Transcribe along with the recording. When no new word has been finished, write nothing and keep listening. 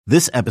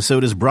This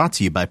episode is brought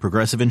to you by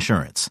Progressive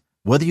Insurance.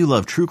 Whether you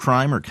love true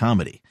crime or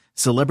comedy,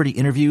 celebrity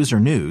interviews or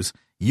news,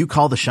 you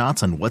call the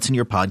shots on what's in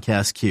your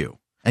podcast queue.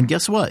 And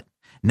guess what?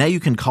 Now you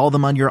can call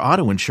them on your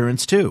auto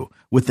insurance too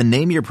with the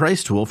Name Your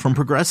Price tool from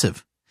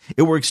Progressive.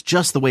 It works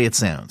just the way it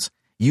sounds.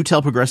 You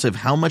tell Progressive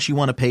how much you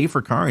want to pay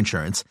for car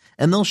insurance,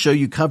 and they'll show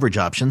you coverage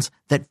options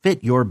that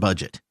fit your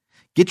budget.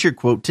 Get your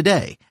quote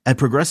today at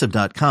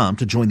Progressive.com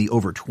to join the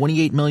over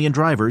 28 million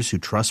drivers who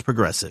trust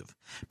Progressive.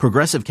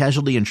 Progressive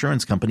Casualty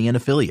Insurance Company and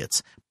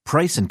Affiliates.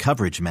 Price and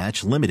coverage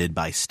match limited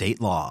by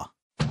state law.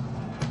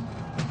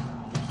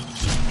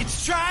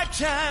 It's tribe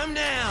time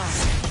now.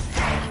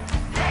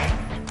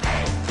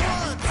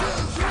 1, 2, 3,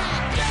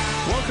 go.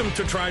 Welcome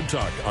to Tribe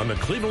Talk on the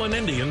Cleveland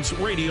Indians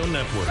Radio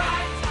Network.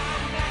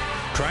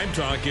 Tribe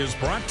Talk is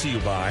brought to you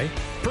by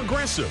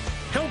Progressive,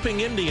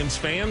 helping Indians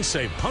fans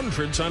save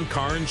hundreds on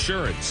car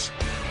insurance.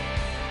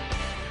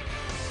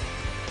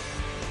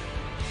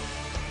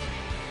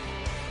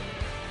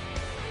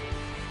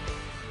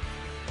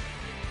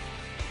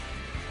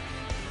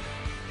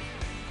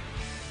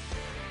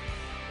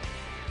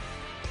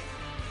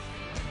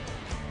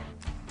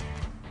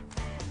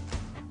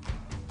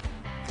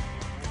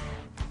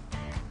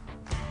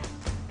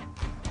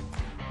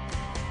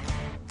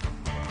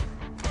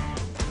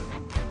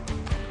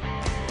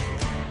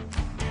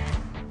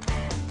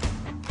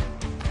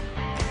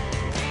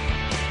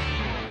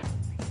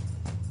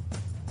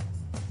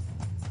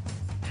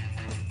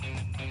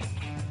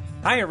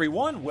 Hi,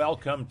 everyone.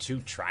 Welcome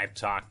to Tribe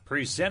Talk,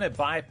 presented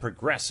by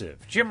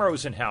Progressive. Jim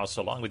Rosenhaus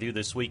along with you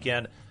this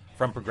weekend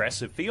from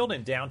Progressive Field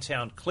in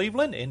downtown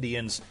Cleveland.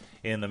 Indians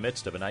in the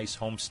midst of a nice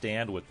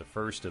homestand with the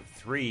first of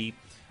three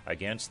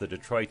against the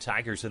Detroit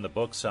Tigers in the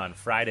books on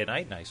Friday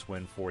night. Nice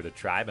win for the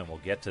Tribe, and we'll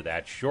get to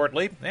that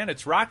shortly. And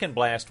it's Rockin'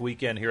 Blast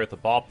weekend here at the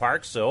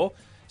ballpark, so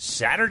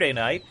Saturday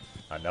night,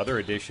 another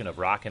edition of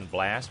Rockin'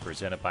 Blast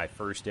presented by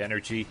First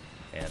Energy.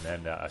 And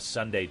then a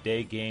Sunday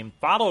day game,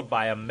 followed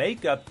by a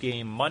makeup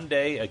game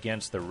Monday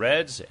against the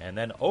Reds, and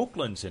then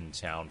Oakland's in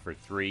town for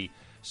 3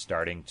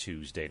 starting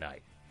Tuesday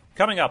night.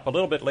 Coming up a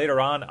little bit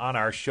later on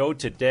our show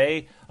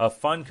today, a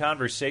fun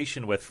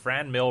conversation with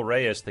Franmil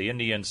Reyes, the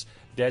Indians'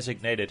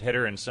 designated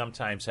hitter and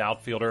sometimes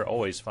outfielder.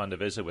 Always fun to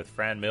visit with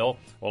Franmil.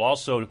 We'll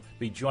also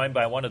be joined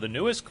by one of the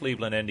newest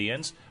Cleveland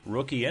Indians,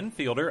 rookie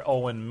infielder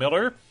Owen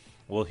Miller.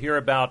 We'll hear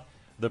about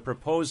the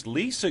proposed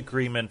lease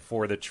agreement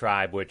for the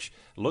Tribe, which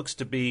looks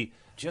to be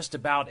just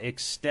about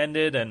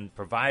extended and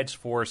provides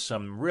for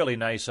some really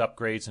nice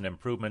upgrades and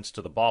improvements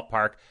to the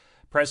ballpark.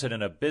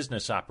 President of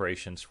Business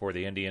Operations for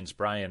the Indians,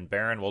 Brian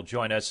Barron, will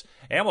join us,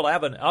 and we'll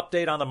have an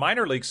update on the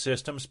minor league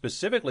system,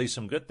 specifically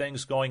some good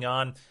things going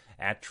on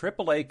at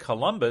AAA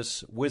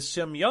Columbus with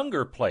some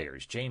younger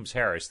players. James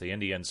Harris, the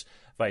Indians'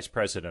 Vice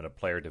President of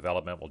Player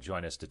Development, will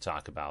join us to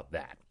talk about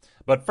that.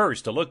 But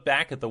first, a look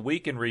back at the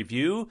week in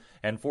review,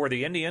 and for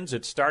the Indians,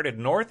 it started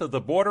north of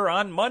the border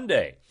on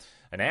Monday.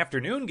 An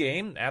afternoon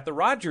game at the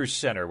Rogers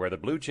Center, where the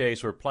Blue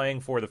Jays were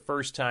playing for the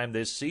first time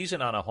this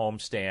season on a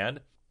homestand.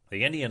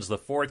 The Indians, the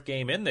fourth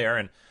game in there,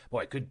 and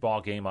boy, good ball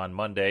game on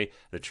Monday.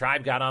 The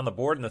Tribe got on the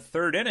board in the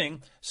third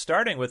inning,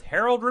 starting with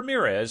Harold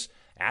Ramirez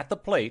at the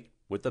plate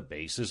with the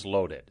bases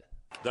loaded.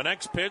 The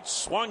next pitch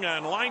swung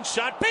on, line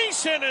shot,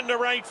 base hit into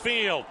right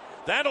field.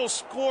 That'll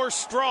score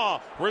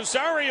Straw.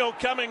 Rosario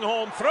coming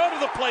home, throw to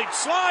the plate,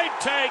 slide,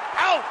 tag,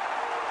 out!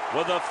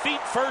 With a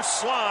feet-first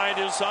slide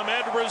is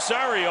Ahmed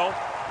Rosario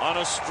on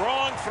a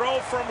strong throw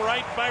from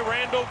right by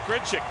Randall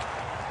Grichuk.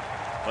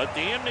 But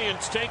the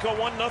Indians take a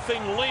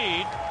 1-0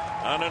 lead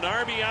on an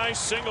RBI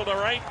single to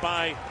right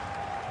by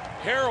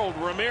Harold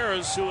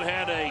Ramirez, who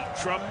had a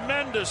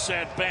tremendous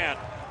at-bat.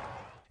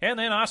 And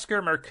then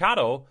Oscar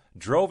Mercado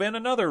drove in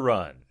another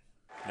run.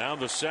 Now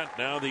the set,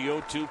 now the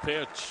 0-2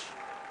 pitch.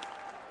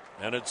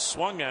 And it's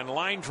swung on,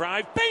 line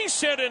drive,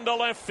 base hit into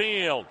left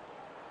field.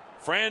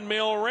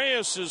 Franmil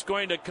Reyes is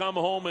going to come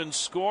home and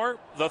score.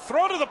 The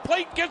throw to the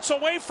plate gets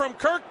away from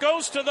Kirk,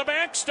 goes to the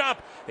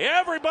backstop.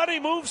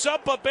 Everybody moves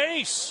up a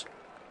base.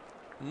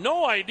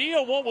 No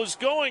idea what was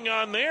going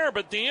on there,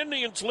 but the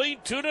Indians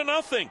lead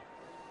 2-0.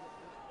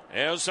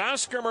 As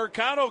Oscar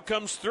Mercado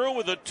comes through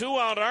with a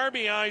 2-out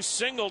RBI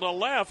single to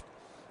left,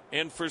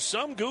 and for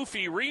some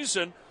goofy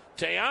reason,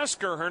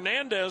 Teoscar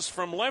Hernandez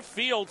from left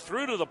field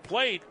through to the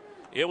plate.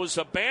 It was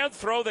a bad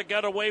throw that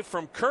got away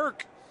from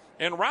Kirk,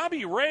 and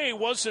Robbie Ray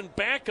wasn't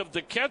back of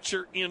the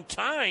catcher in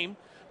time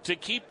to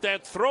keep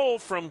that throw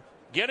from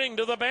getting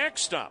to the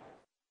backstop.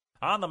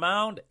 On the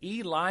mound,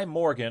 Eli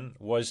Morgan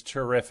was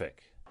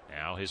terrific.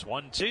 Now his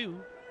 1-2.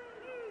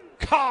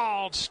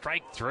 Called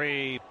strike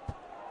 3.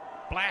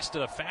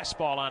 Blasted a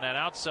fastball on that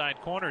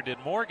outside corner, did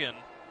Morgan.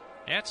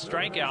 That's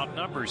strikeout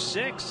number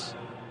 6.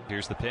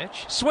 Here's the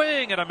pitch.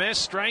 Swing and a miss,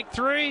 strike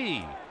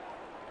 3.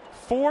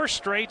 4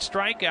 straight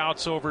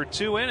strikeouts over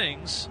 2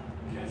 innings.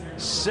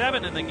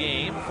 7 in the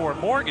game for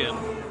Morgan.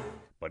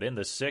 But in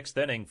the 6th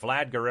inning,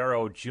 Vlad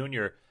Guerrero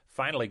Jr.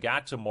 finally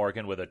got to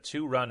Morgan with a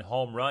 2-run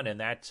home run, and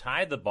that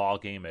tied the ball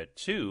game at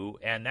 2,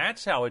 and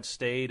that's how it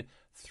stayed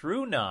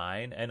through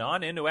 9 and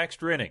on into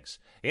extra innings.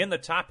 In the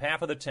top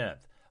half of the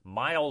 10th,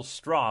 Miles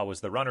Straw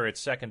was the runner at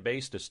second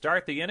base to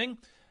start the inning.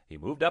 He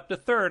moved up to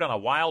third on a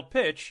wild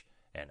pitch,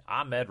 and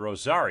Ahmed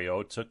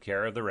Rosario took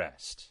care of the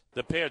rest.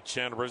 The pitch,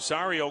 and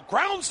Rosario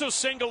grounds a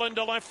single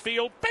into left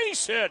field.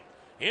 Base hit.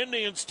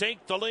 Indians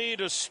take the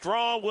lead as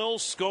Straw will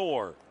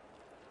score.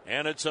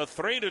 And it's a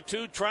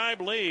 3-2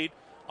 Tribe lead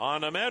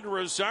on Ahmed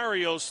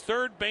Rosario's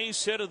third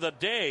base hit of the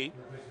day.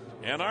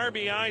 An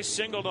RBI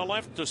single to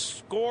left to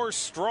score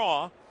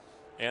Straw.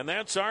 And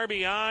that's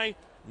RBI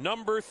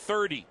number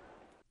 30.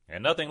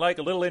 And nothing like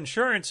a little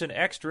insurance in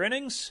extra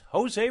innings.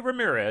 Jose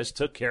Ramirez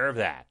took care of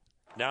that.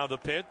 Now the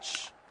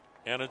pitch,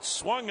 and it's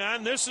swung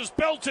on. This is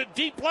belted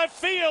deep left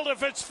field.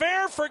 If it's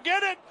fair,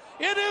 forget it.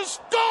 It is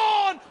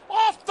gone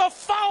off the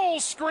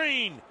foul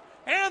screen.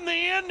 And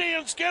the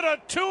Indians get a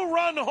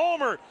 2-run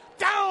homer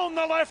down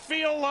the left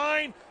field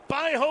line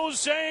by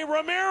Jose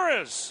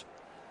Ramirez.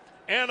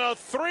 And a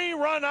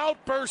 3-run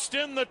outburst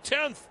in the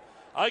 10th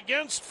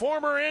against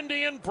former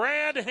Indian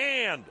Brad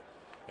Hand.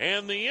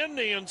 And the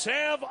Indians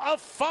have a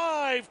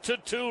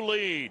 5-2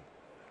 lead.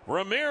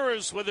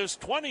 Ramirez with his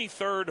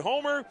 23rd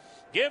homer,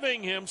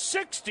 giving him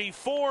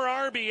 64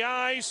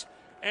 RBIs,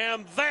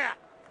 and that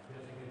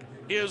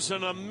is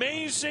an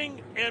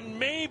amazing and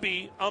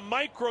maybe a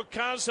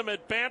microcosm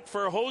at bat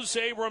for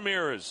Jose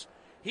Ramirez.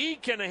 He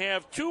can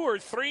have 2 or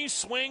 3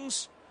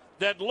 swings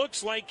that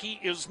looks like he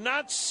is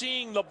not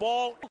seeing the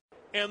ball,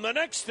 and the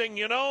next thing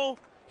you know,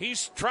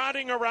 he's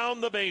trotting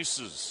around the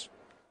bases.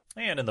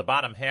 And in the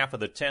bottom half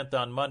of the 10th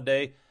on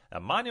Monday,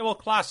 Emmanuel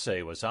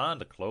Clase was on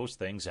to close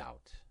things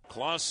out.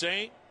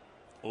 Clase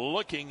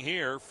looking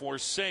here for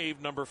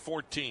save number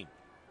 14.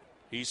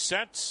 He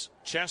sets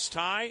chest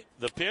high,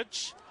 the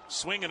pitch,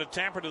 swing and a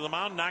tapper to the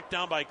mound, knocked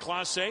down by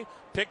Clase,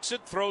 picks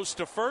it, throws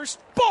to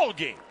first, ball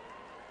game.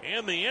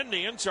 And the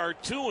Indians are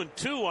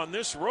 2-2 on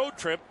this road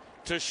trip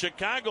to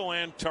Chicago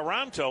and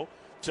Toronto.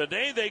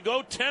 Today they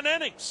go 10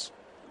 innings,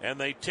 and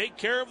they take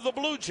care of the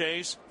Blue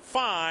Jays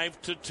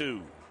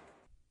 5-2.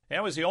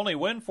 That was the only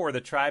win for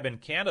the Tribe in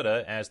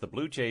Canada, as the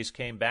Blue Jays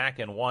came back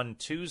and won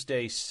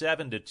Tuesday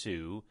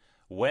 7-2,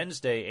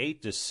 Wednesday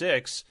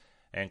 8-6,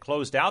 and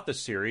closed out the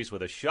series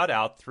with a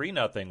shutout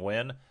 3-0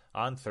 win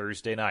on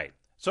Thursday night.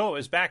 So it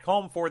was back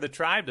home for the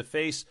Tribe to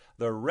face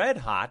the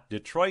red-hot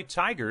Detroit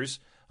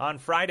Tigers on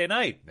Friday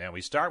night. And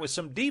we start with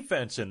some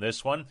defense in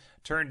this one,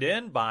 turned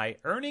in by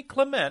Ernie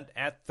Clement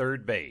at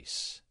third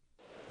base.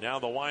 Now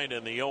the wind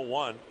in the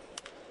 0-1.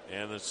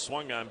 And it's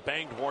swung on,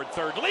 banged toward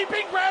third.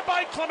 Leaping grab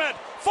by Clement.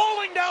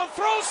 Falling down,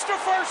 throws to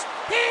first.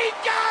 He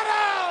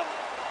got him!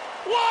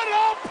 What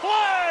a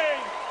play!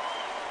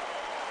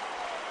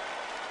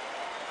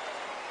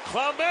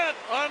 Clement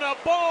on a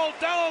ball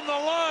down the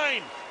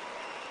line.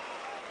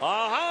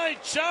 A high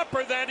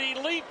chopper that he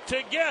leaped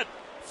to get.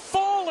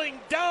 Falling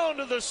down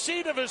to the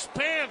seat of his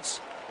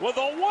pants with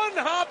a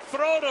one-hop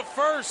throw to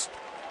first.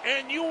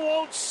 And you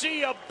won't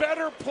see a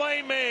better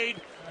play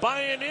made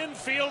by an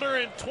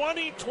infielder in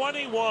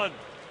 2021.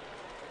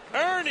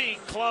 Ernie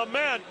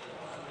Clement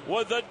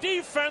with the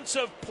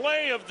defensive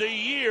play of the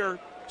year,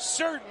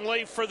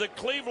 certainly for the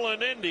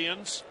Cleveland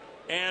Indians,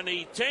 and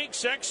he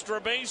takes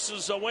extra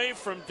bases away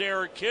from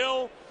Derek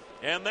Hill,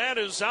 and that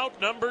is out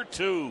number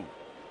 2.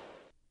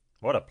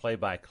 What a play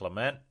by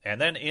Clement. And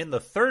then in the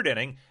third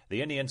inning,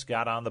 the Indians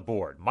got on the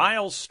board.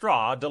 Miles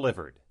Straw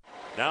delivered.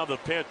 Now the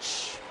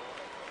pitch,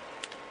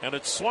 and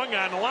it's swung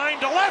on, line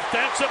to left.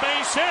 That's a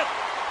base hit.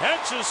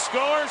 Hedges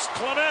scores.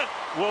 Clement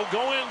will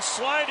go in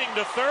sliding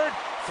to third.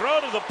 Throw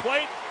to the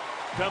plate.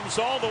 Comes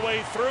all the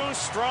way through.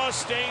 Straw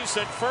stays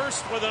at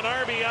first with an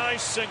RBI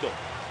single.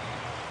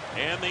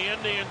 And the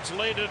Indians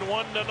lead it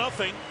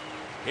 1-0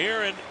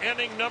 here in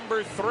inning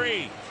number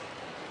 3.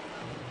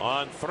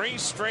 On 3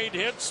 straight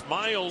hits,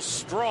 Miles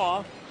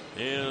Straw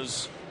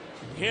is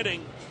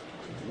hitting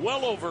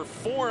well over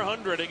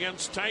 400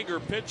 against Tiger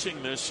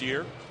pitching this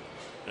year.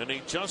 And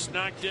he just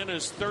knocked in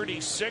his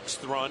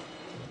 36th run.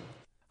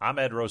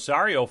 Ahmed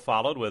Rosario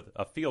followed with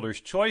a fielder's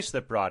choice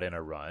that brought in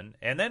a run,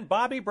 and then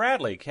Bobby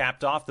Bradley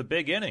capped off the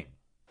big inning.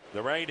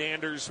 The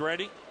right-hander's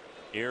ready.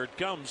 Here it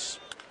comes.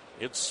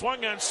 It's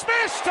swung on,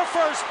 smashed to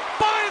first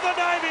by the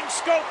diving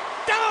scope,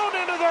 down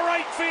into the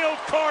right field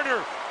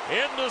corner.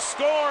 In to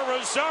score,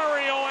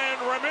 Rosario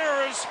and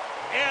Ramirez,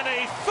 and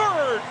a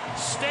third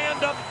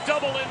stand-up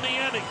double in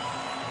the inning.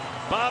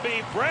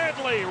 Bobby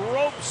Bradley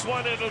ropes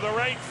one into the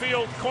right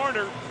field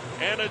corner,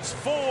 and it's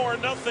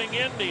 4-0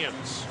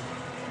 Indians.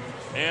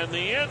 And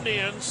the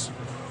Indians,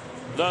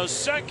 the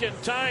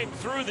second time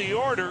through the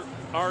order,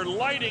 are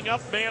lighting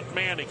up Matt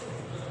Manning.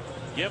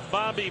 Give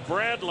Bobby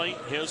Bradley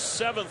his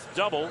 7th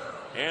double,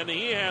 and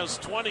he has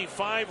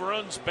 25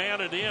 runs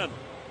batted in.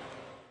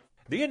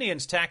 The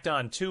Indians tacked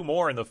on 2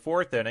 more in the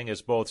 4th inning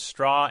as both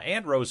Straw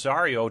and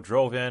Rosario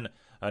drove in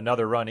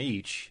another run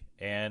each,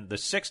 and the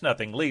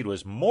 6-0 lead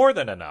was more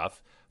than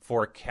enough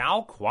for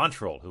Cal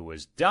Quantrill, who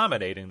was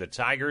dominating the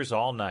Tigers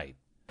all night.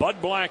 Bud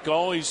Black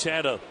always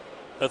had a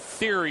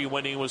theory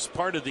when he was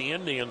part of the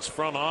Indians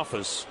front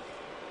office,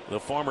 the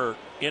former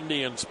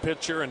Indians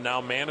pitcher and now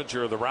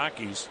manager of the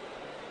Rockies.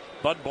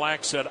 Bud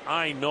Black said,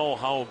 I know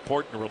how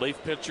important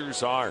relief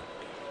pitchers are.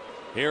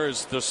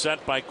 Here's the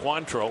set by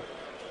Quantrill.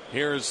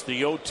 Here's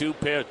the 0-2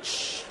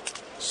 pitch.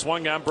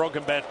 Swung on,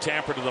 broken bat,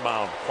 Tapper to the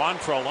mound.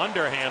 Quantrill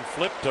underhand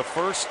flip to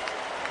first.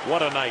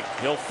 What a night.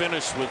 He'll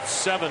finish with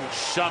 7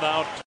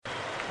 shutout.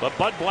 But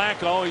Bud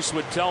Black always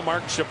would tell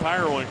Mark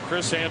Shapiro and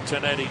Chris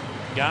Antonetti,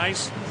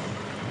 guys,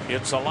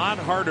 it's a lot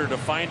harder to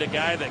find a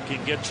guy that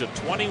can get you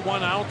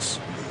 21 outs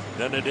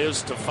than it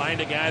is to find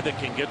a guy that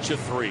can get you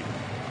 3.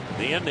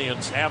 The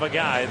Indians have a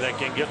guy that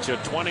can get you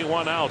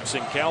 21 outs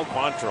in Cal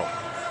Quantrill.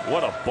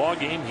 What a ball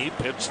game he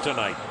pitched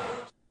tonight.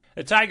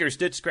 The Tigers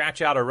did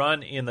scratch out a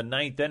run in the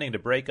 9th inning to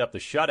break up the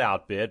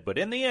shutout bid, but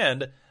in the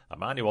end,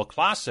 Emmanuel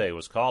Clase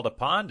was called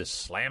upon to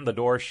slam the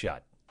door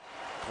shut.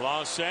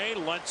 Clase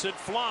lets it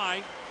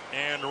fly,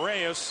 and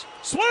Reyes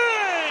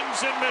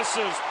swings and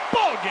misses.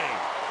 Ball game.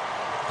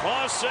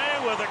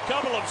 Clase with a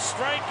couple of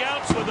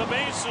strikeouts with the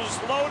bases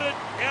loaded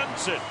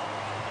ends it.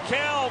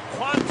 Cal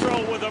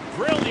Quantrill with a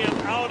brilliant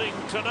outing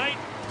tonight,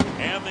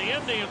 and the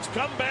Indians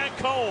come back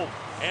home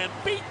and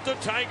beat the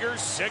Tigers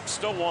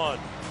 6-1.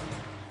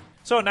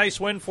 So a nice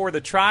win for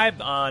the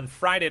Tribe on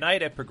Friday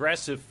night at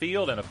Progressive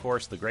Field, and of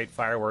course the great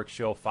fireworks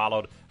show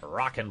followed.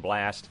 Rockin'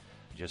 Blast,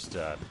 just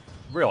a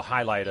real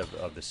highlight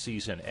of the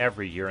season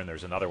every year, and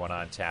there's another one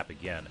on tap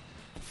again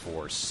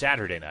for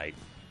Saturday night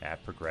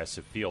at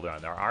Progressive Field.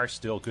 And there are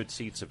still good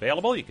seats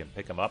available. You can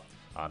pick them up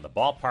on the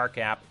Ballpark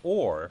app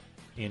or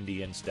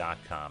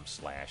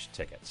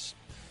Indians.com/tickets.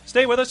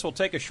 Stay with us. We'll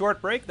take a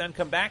short break, then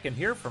come back and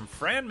hear from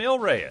Franmil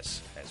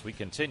Reyes as we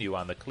continue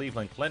on the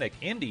Cleveland Clinic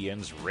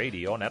Indians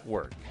Radio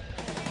Network.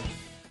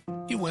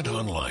 You went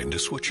online to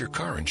switch your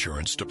car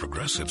insurance to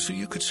Progressive so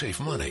you could save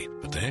money.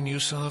 But then you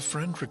saw a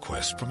friend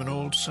request from an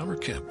old summer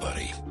camp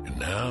buddy. And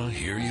now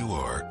here you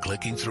are,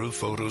 clicking through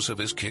photos of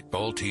his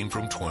kickball team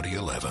from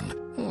 2011.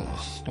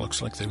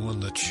 Looks like they won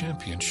the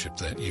championship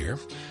that year.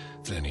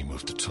 Then he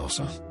moved to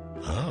Tulsa.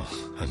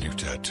 Oh, a new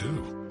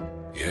tattoo.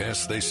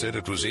 Yes, they said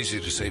it was easy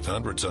to save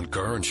hundreds on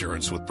car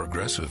insurance with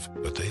Progressive,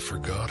 but they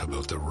forgot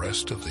about the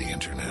rest of the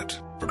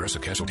internet.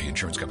 Progressive Casualty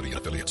Insurance Company and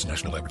affiliates.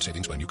 National average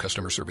savings by new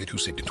customer surveyed who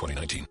saved in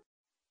 2019.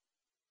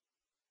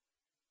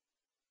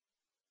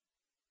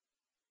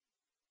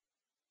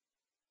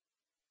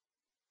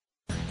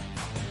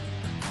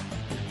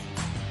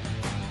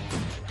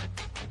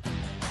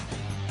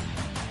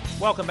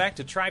 Welcome back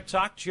to Tribe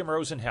Talk. Jim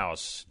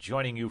Rosenhaus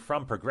joining you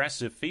from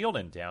Progressive Field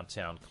in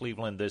downtown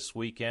Cleveland this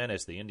weekend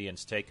as the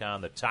Indians take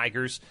on the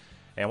Tigers.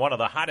 And one of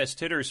the hottest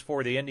hitters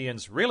for the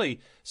Indians really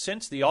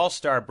since the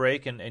All-Star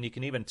break, and you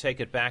can even take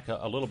it back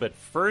a little bit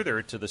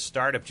further to the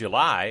start of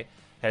July,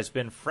 has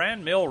been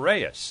Franmil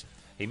Reyes.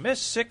 He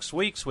missed 6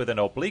 weeks with an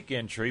oblique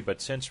injury, but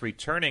since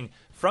returning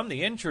from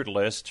the injured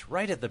list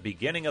right at the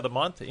beginning of the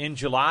month in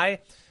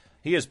July,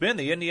 he has been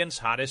the Indians'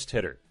 hottest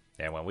hitter.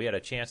 And when we had a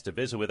chance to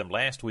visit with him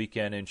last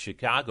weekend in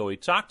Chicago, he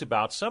talked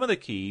about some of the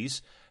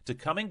keys to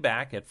coming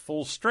back at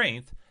full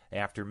strength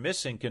after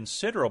missing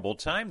considerable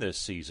time this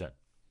season.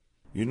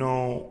 You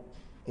know,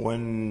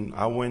 when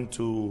I went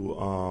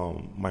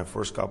to my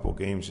first couple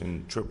games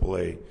in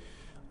AAA,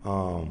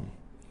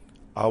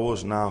 I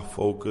was not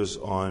focused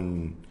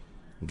on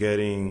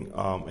getting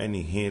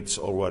any hits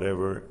or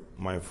whatever.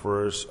 My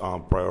first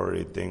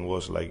priority thing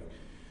was like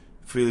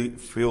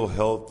feel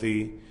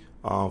healthy,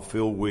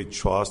 feel with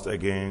trust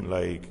again.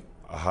 Like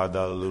I had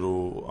that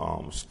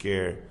little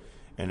scare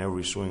in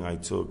every swing I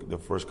took the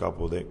first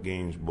couple of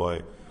games,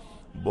 but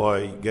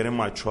getting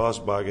my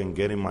trust back and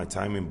getting my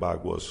timing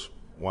back was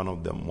one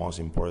of the most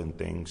important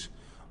things.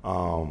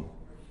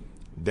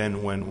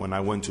 Then when I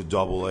went to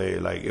AA,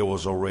 like it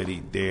was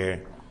already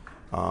there.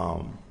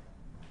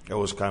 It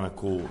was kind of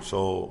cool.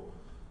 So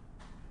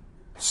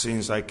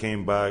since I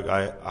came back,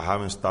 I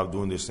haven't stopped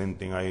doing the same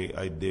thing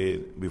I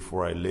did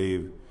before I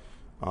leave.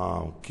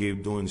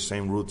 Keep doing the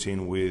same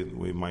routine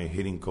with my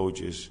hitting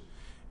coaches,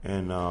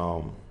 and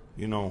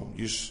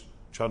just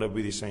try to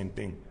be the same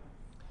thing.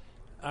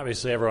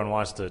 Obviously, everyone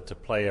wants to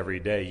play every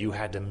day. You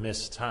had to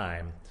miss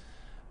time.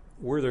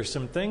 Were there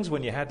some things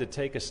when you had to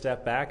take a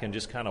step back and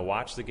just kind of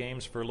watch the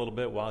games for a little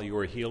bit while you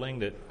were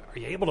healing? Are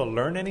you able to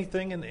learn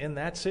anything in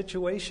that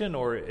situation,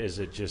 or is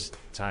it just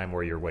time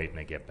where you're waiting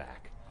to get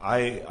back?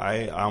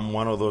 I'm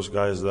one of those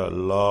guys that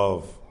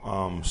love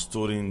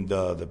studying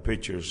the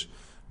pitchers.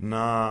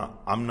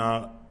 I'm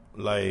not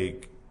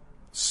like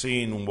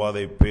seeing what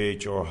they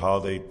pitch or how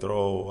they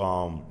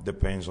throw.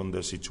 Depends on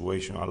the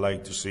situation. I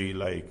like to see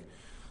like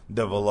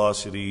the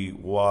velocity,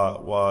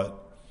 what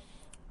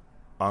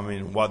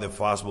the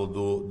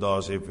fastball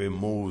does if it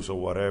moves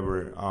or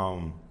whatever.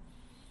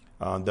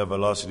 The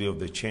velocity of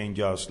the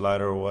changeup,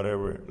 slider, or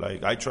whatever.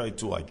 Like I try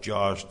to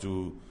adjust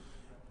to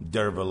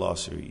their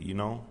velocity. You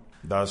know,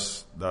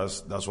 that's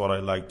what I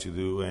like to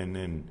do.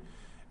 And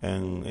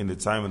in the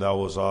time that I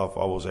was off,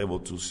 I was able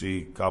to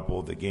see a couple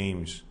of the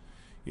games.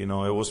 You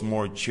know, it was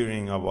more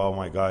cheering about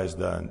my guys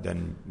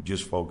than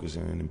just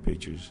focusing on the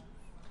pitchers.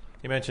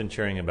 You mentioned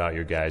cheering about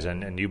your guys,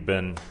 and you've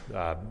been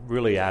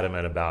really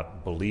adamant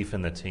about belief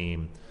in the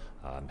team,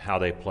 how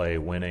they play,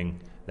 winning,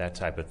 that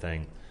type of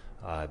thing.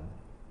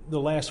 The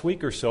last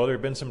week or so, there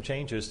have been some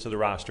changes to the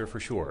roster for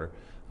sure.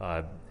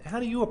 How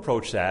do you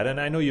approach that? And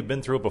I know you've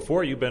been through it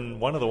before. You've been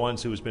one of the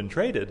ones who's been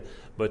traded.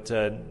 But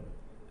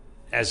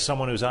as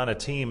someone who's on a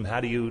team,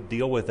 how do you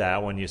deal with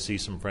that when you see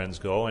some friends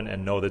go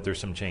and know that there's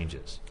some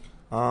changes?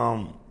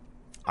 I'm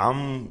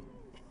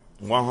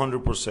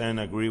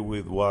 100% agree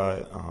with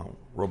what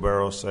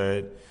Roberto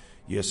said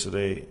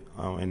yesterday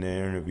in the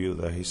interview,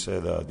 that he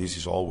said this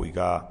is all we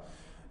got.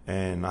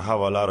 And I have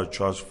a lot of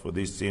trust for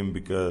this team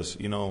because,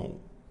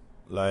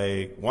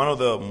 like one of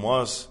the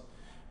most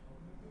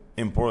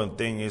important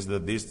thing is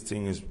that this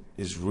team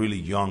is really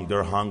young.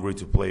 They're hungry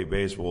to play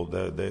baseball.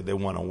 They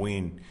want to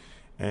win.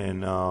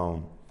 And,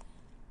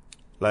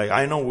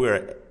 I know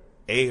we're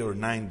 8 or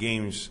 9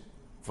 games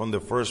from the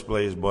first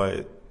place,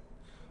 but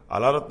a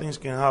lot of things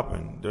can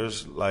happen.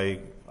 There's, a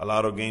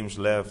lot of games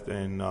left,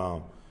 and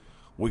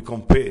we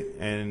compete.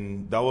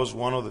 And that was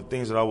one of the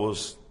things that I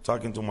was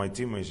talking to my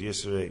teammates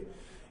yesterday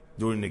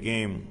during the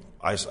game.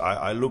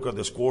 I look at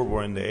the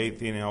scoreboard in the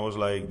 8th inning. I was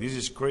like, this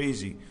is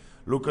crazy.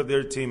 Look at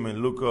their team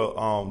and look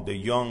at the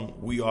young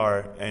we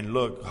are, and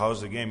look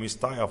how's the game. It's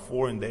tied at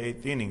 4 in the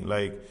 8th inning.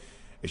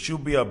 It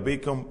should be a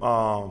big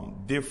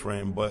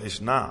different, but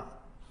it's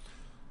not.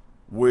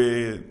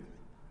 With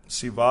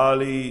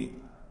Civale,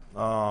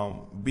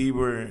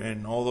 Bieber,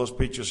 and all those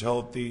pitchers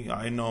healthy,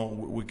 I know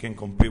we can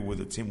compete with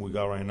the team we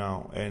got right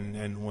now.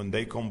 And when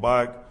they come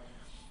back,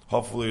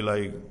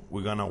 hopefully,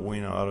 we're gonna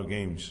win a lot of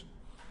games.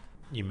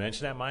 You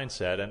mentioned that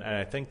mindset, and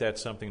I think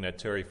that's something that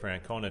Terry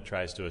Francona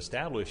tries to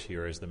establish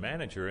here as the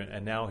manager,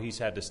 and now he's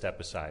had to step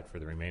aside for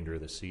the remainder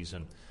of the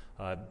season.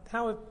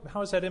 How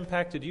has that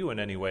impacted you in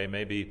any way?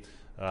 Maybe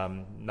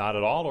not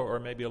at all, or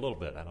maybe a little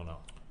bit. I don't know.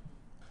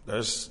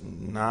 There's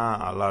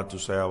not a lot to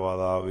say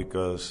about that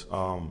because,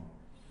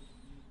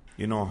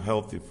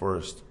 healthy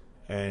first.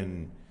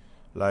 And,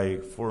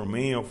 for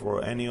me or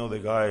for any of the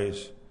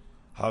guys,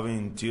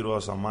 having Tito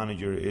as a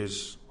manager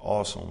is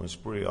awesome. It's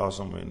pretty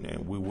awesome,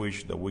 and we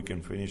wish that we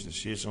can finish the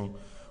season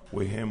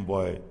with him.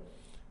 But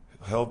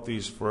healthy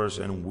is first,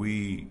 and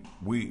we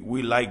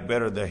like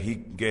better that he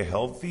get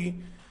healthy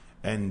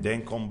and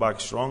then come back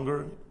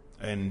stronger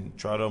and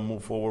try to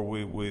move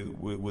forward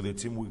with the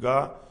team we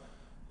got,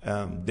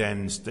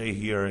 than stay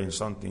here and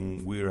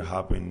something weird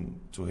happen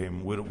to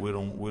him. We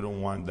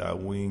don't want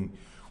that. We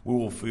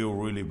will feel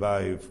really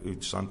bad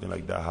if something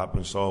like that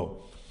happens.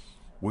 So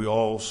we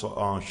all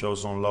show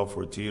some love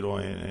for Tito,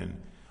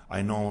 and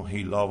I know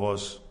he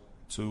loves us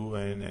too,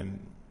 and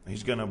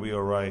he's gonna be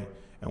all right,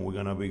 and we're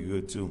gonna be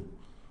good too.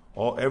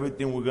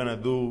 Everything we're gonna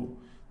do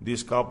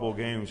these couple of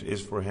games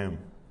is for him.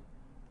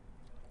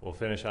 We'll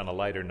finish on a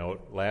lighter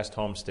note. Last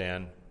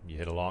homestand, you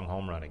hit a long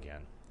home run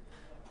again.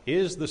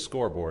 Is the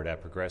scoreboard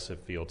at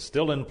Progressive Field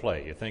still in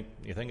play? You think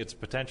it's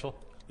potential?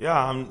 Yeah,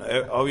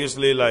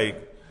 obviously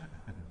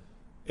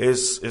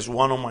it's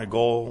one of my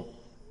goals.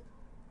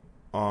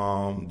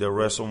 The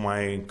rest of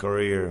my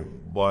career,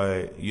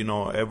 but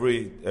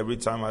every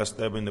time I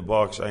step in the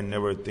box, I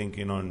never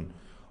thinking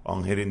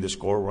on hitting the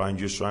scoreboard. I'm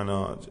just trying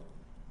to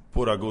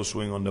put a good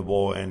swing on the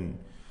ball, and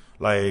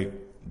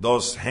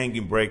those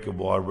hanging breaking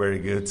ball are very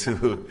good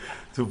to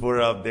put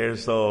it up there.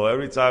 So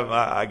every time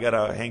I get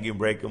a hanging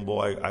breaking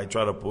ball, I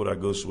try to put a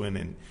good swing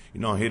and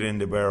hit it in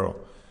the barrel.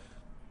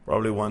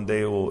 Probably one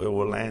day it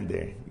will land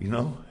there.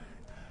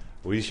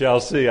 We shall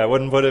see. I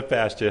wouldn't put it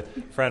past you.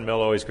 Fran Mil,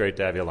 always great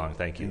to have you along.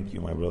 Thank you. Thank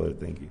you, my brother.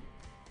 Thank you.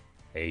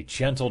 A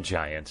gentle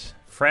giant,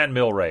 Fran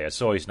Mil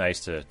Reyes. Always nice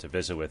to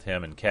visit with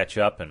him and catch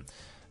up. And,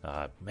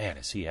 man,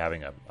 is he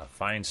having a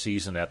fine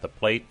season at the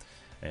plate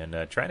and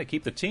trying to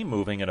keep the team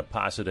moving in a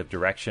positive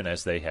direction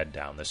as they head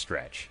down the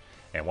stretch.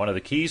 And one of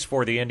the keys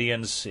for the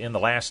Indians in the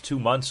last 2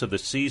 months of the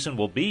season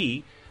will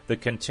be the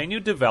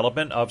continued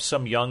development of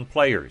some young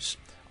players.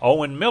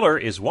 Owen Miller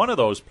is one of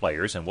those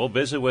players, and we'll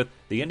visit with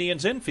the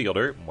Indians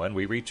infielder when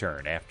we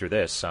return after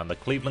this on the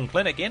Cleveland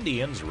Clinic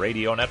Indians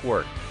Radio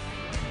Network.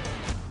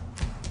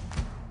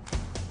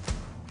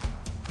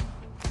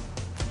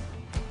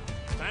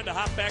 Time to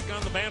hop back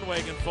on the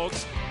bandwagon,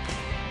 folks.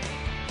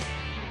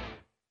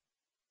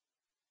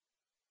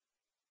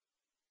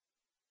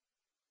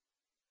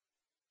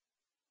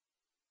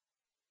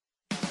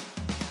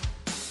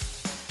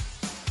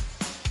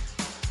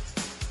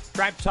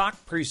 Tribe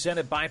Talk,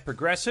 presented by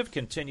Progressive,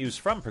 continues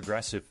from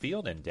Progressive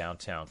Field in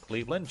downtown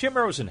Cleveland. Jim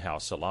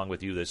Rosenhaus along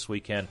with you this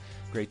weekend.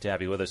 Great to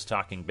have you with us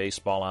talking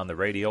baseball on the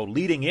radio,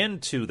 leading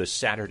into the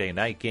Saturday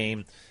night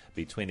game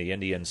between the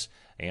Indians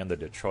and the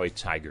Detroit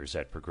Tigers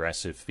at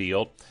Progressive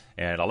Field.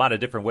 And a lot of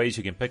different ways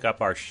you can pick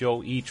up our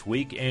show each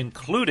week,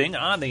 including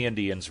on the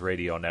Indians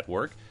Radio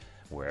Network,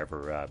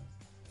 wherever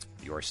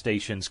your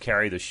stations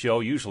carry the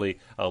show, usually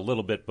a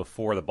little bit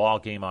before the ball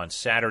game on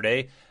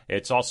Saturday.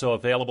 It's also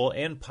available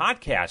in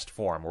podcast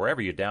form,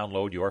 wherever you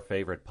download your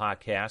favorite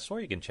podcasts, or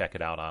you can check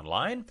it out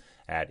online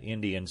at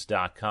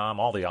Indians.com.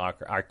 All the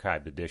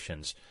archived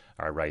editions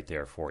are right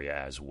there for you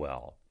as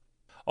well.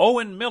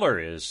 Owen Miller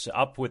is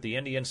up with the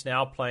Indians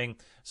now, playing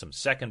some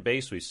second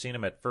base. We've seen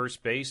him at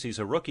first base. He's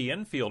a rookie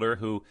infielder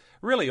who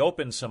really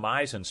opened some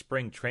eyes in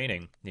spring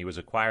training. He was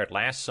acquired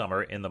last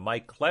summer in the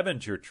Mike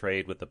Clevenger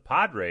trade with the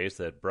Padres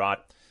that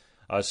brought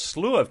a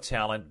slew of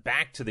talent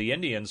back to the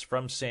Indians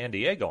from San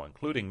Diego,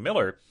 including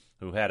Miller,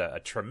 who had a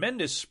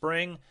tremendous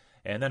spring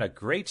and then a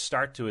great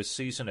start to his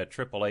season at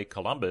AAA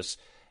Columbus.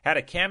 Had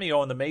a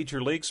cameo in the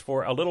major leagues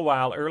for a little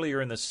while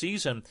earlier in the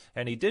season,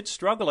 and he did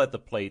struggle at the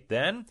plate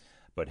then,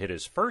 but hit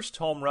his first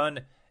home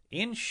run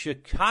in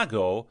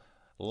Chicago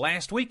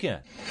last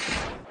weekend.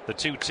 The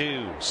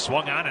 2-2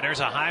 swung on, and there's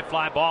a high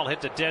fly ball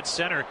hit to dead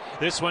center.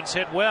 This one's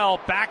hit well,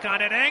 back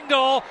on an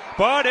angle,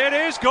 but it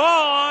is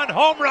gone.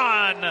 Home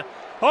run,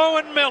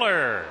 Owen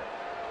Miller.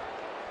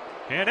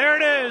 And there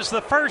it is,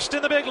 the first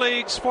in the big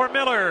leagues for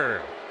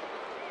Miller.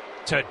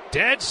 To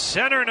dead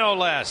center, no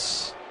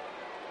less.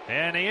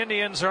 And the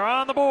Indians are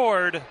on the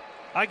board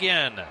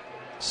again.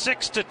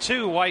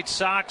 6-2 White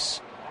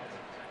Sox.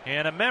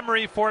 And a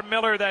memory for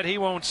Miller that he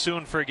won't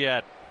soon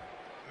forget.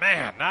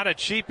 Man, not a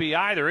cheapie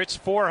either. It's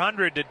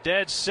 400 to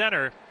dead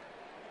center.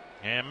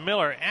 And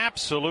Miller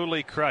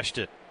absolutely crushed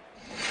it.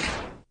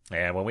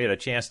 And when we had a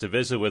chance to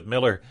visit with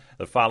Miller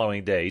the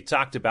following day, he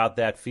talked about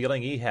that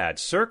feeling he had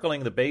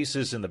circling the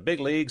bases in the big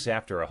leagues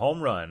after a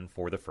home run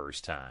for the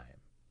first time.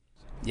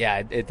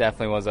 Yeah, it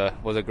definitely was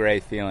a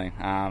great feeling.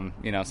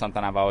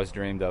 Something I've always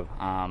dreamed of.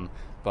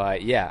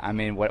 But yeah, I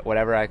mean,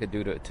 whatever I could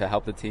do to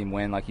help the team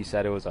win. Like you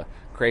said, it was a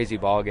crazy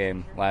ball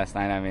game last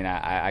night. I mean,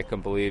 I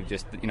couldn't believe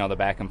just the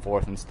back and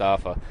forth and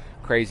stuff. A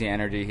crazy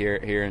energy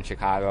here in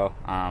Chicago.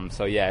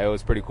 So yeah, it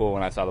was pretty cool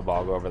when I saw the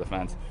ball go over the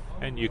fence.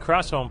 And you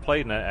cross home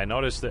plate, and I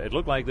noticed that it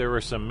looked like there were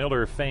some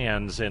Miller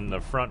fans in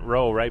the front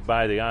row right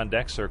by the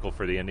on-deck circle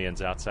for the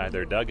Indians outside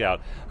their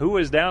dugout. Who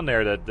was down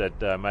there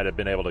that might have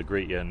been able to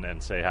greet you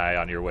and say hi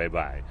on your way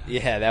by?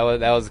 Yeah, that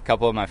was a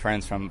couple of my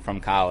friends from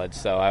college.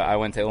 So I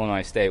went to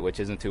Illinois State, which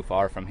isn't too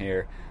far from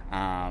here.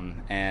 Much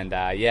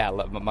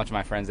of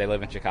my friends, they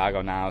live in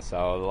Chicago now,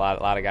 so a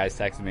lot of guys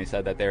texted me,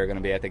 said that they were going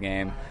to be at the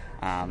game.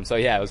 So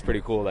yeah, it was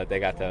pretty cool that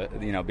they got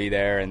to be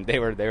there, and they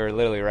were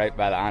literally right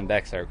by the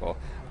on-deck circle.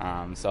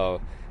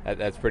 So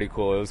that's pretty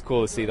cool. It was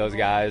cool to see those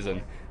guys,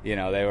 and they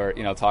were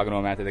talking to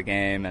them after the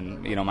game,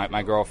 and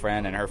my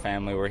girlfriend and her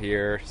family were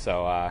here.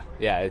 So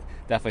it's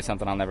definitely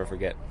something I'll never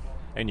forget.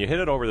 And you hit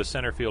it over the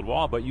center field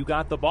wall, but you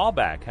got the ball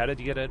back. How did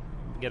you get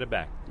it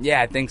back?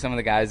 Yeah, I think some of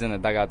the guys in the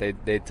dugout,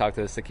 they talked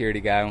to the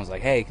security guy and was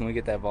like, "Hey, can we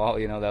get that ball?"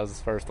 That was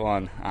his first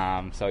one.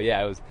 So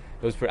yeah, it was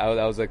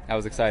I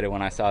was excited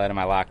when I saw that in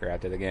my locker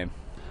after the game.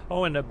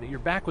 Oh, and you're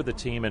back with the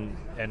team, and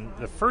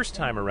the first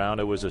time around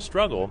it was a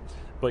struggle,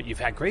 but you've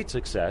had great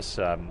success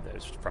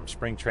from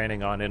spring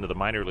training on into the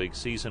minor league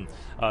season.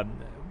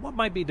 What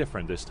might be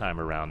different this time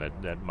around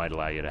that might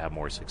allow you to have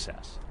more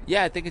success?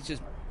 Yeah, I think it's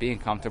just being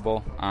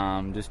comfortable,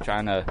 just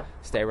trying to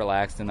stay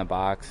relaxed in the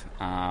box.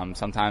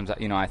 Sometimes,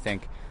 I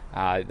think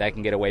that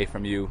can get away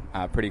from you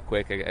pretty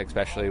quick,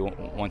 especially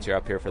once you're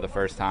up here for the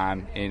first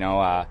time,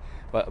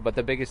 But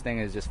the biggest thing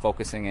is just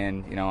focusing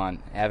in,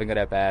 on having good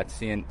at-bats,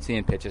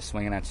 seeing pitches,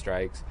 swinging at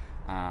strikes.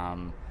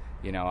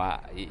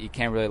 You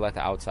can't really let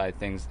the outside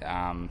things,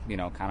 kind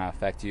of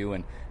affect you.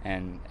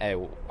 And hey,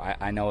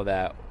 I know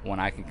that when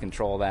I can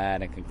control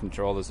that and can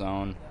control the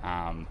zone,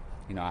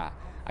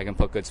 I can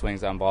put good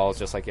swings on balls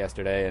just like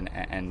yesterday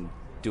and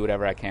do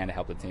whatever I can to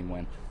help the team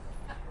win.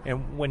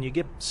 And when you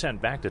get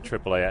sent back to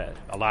AAA,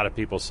 a lot of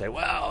people say,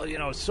 well,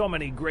 so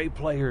many great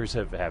players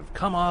have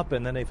come up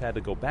and then they've had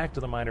to go back to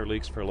the minor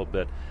leagues for a little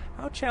bit.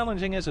 How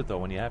challenging is it, though,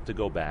 when you have to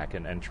go back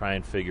and try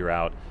and figure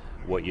out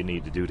what you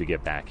need to do to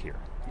get back here?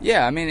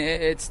 Yeah, I mean,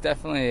 it's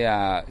definitely,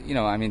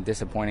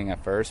 disappointing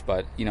at first,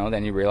 but,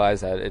 then you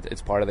realize that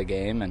it's part of the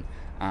game,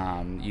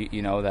 and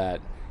you know that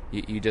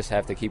you just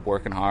have to keep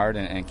working hard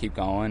and keep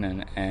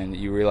going, and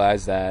you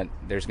realize that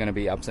there's going to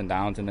be ups and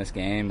downs in this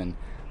game, and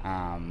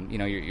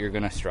you're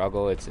going to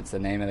struggle. It's the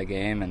name of the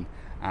game,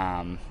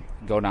 and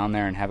go down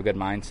there and have a good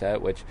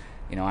mindset, which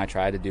I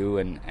try to do,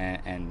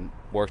 and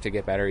work to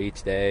get better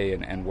each day,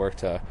 and work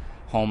to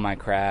hone my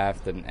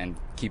craft, and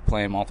keep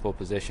playing multiple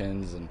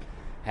positions, and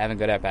having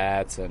good at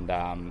bats, and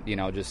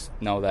just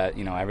know that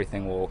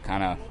everything will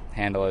kind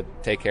of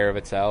take care of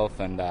itself,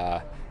 and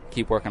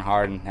keep working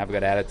hard and have a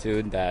good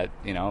attitude. That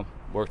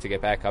work to get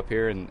back up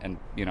here, and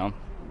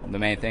the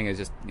main thing is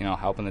just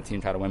helping the team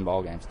try to win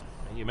ball games.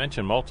 You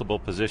mentioned multiple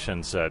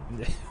positions. Do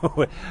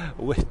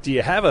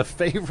you have a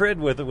favorite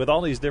with all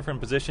these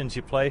different positions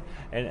you play?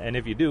 And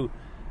if you do,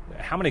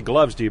 how many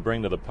gloves do you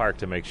bring to the park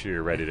to make sure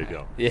you're ready to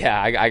go?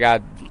 Yeah, I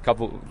got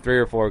 3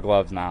 or 4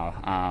 gloves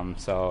now.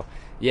 So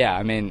yeah,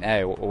 I mean,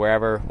 hey,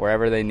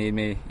 wherever they need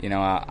me,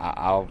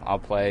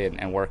 I'll play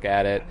and work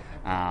at it.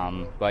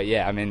 But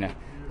yeah, I mean, it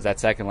was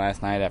that second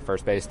last night at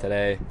first base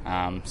today.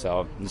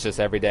 So it's just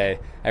everyday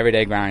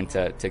grind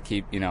to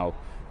keep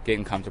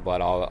getting comfortable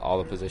at all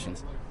the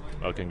positions.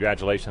 Well,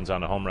 congratulations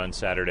on the home run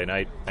Saturday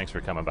night. Thanks for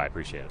coming by.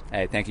 Appreciate it.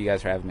 Hey, thank you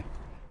guys for having me.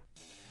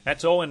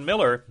 That's Owen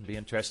Miller. It'll be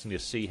interesting to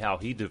see how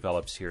he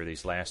develops here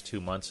these last 2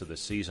 months of the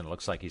season.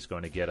 Looks like he's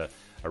going to get a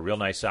real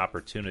nice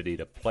opportunity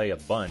to play a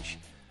bunch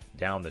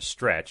down the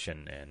stretch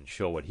and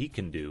show what he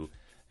can do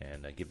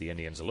and give the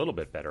Indians a little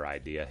bit better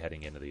idea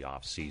heading into the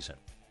offseason.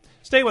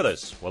 Stay with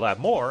us. We'll have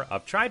more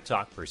of Tribe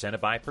Talk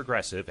presented by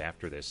Progressive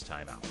after this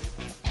timeout.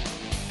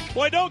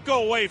 Boy, don't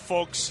go away,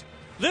 folks.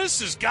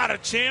 This has got a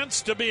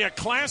chance to be a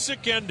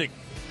classic ending.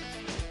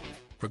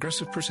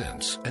 Progressive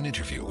presents an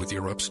interview with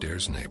your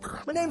upstairs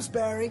neighbor. My name's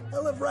Barry. I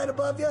live right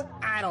above you.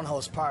 I don't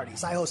host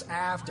parties. I host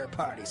after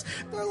parties.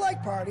 They're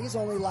like parties,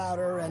 only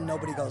louder and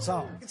nobody goes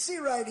home. You can see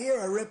right here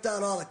I ripped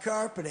out all the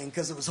carpeting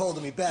because it was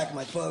holding me back with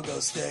my pogo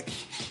stick.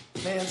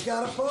 Man's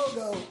got a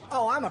pogo.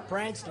 Oh, I'm a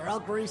prankster. I'll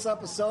grease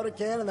up a soda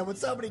can and then when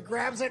somebody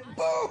grabs it,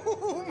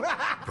 boom!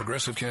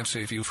 Progressive can't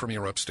save you from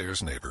your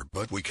upstairs neighbor,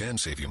 but we can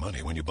save you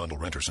money when you bundle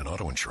renters and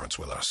auto insurance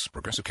with us.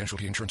 Progressive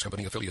Casualty Insurance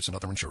Company, affiliates, and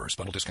other insurers.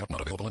 Bundle discount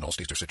not available in all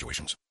states or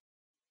situations.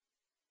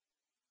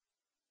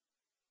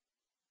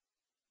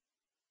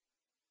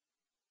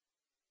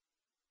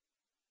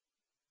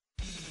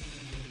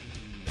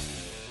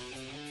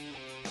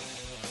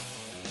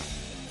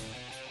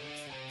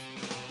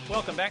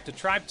 Welcome back to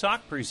Tribe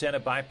Talk,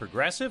 presented by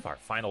Progressive, our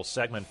final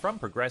segment from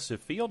Progressive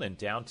Field in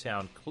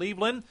downtown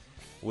Cleveland,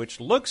 which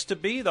looks to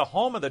be the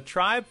home of the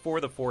Tribe for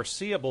the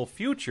foreseeable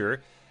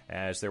future,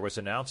 as there was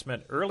an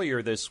announcement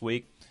earlier this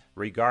week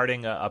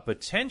regarding a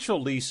potential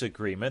lease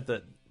agreement.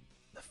 The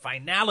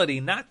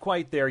finality not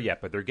quite there yet,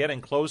 but they're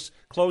getting close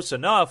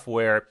enough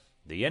where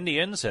the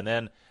Indians and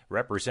then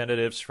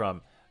representatives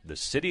from the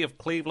city of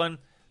Cleveland,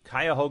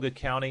 Cuyahoga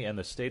County, and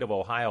the state of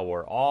Ohio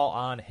were all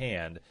on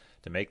hand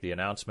to make the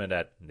announcement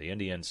that the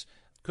Indians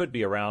could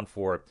be around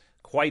for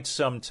quite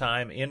some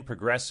time in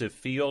Progressive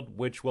Field,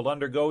 which will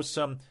undergo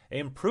some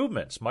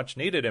improvements,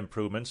 much-needed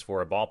improvements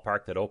for a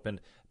ballpark that opened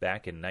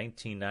back in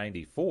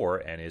 1994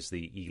 and is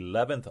the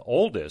 11th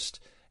oldest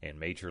in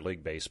Major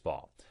League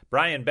Baseball.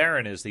 Brian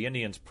Barron is the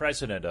Indians'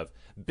 president of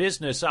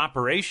business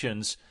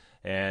operations,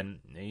 and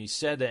he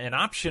said an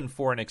option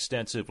for an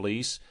extensive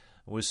lease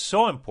was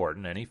so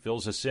important, and he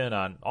fills us in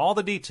on all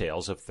the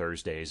details of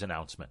Thursday's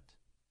announcement.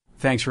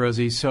 Thanks,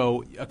 Rosie.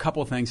 So a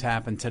couple of things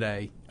happened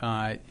today.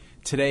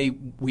 Today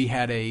we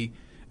had a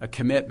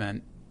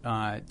commitment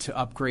to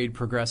upgrade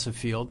Progressive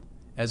Field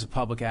as a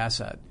public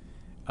asset.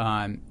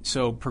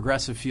 So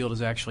Progressive Field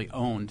is actually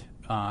owned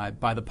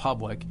by the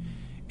public,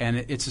 and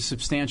it's a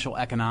substantial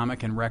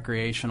economic and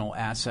recreational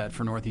asset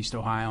for Northeast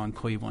Ohio and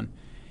Cleveland.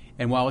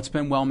 And while it's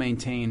been well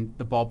maintained,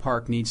 the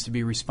ballpark needs to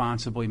be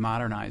responsibly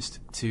modernized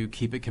to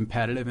keep it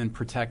competitive and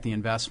protect the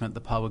investment the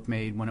public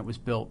made when it was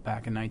built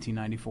back in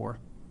 1994.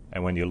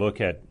 And when you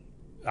look at,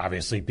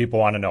 obviously, people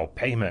want to know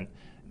payment.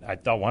 I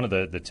thought one of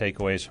the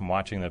takeaways from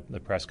watching the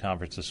press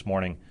conference this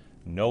morning,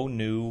 no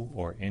new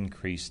or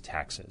increased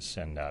taxes.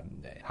 And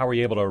how were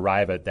you able to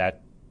arrive at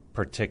that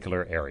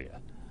particular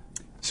area?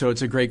 So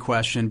it's a great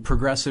question.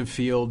 Progressive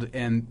Field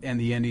and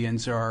the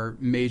Indians are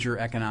major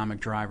economic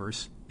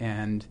drivers.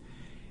 And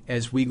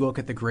as we look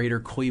at the greater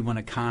Cleveland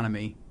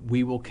economy,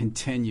 we will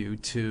continue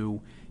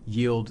to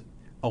yield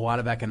a lot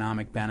of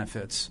economic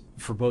benefits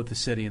for both the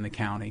city and the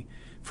county.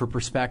 For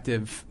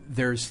perspective,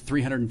 there's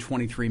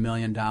 $323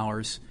 million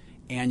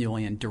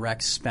annually in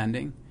direct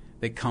spending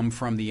that come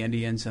from the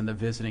Indians and the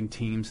visiting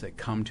teams that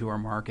come to our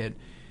market.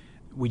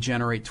 We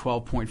generate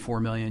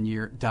 $12.4 million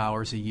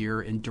a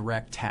year in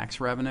direct tax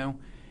revenue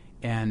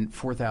and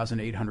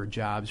 4,800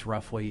 jobs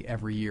roughly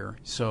every year.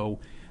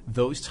 So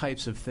those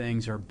types of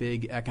things are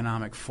big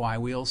economic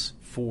flywheels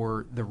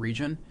for the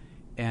region,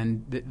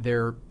 and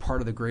they're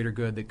part of the greater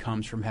good that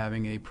comes from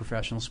having a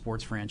professional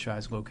sports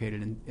franchise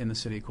located in the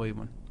city of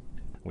Cleveland.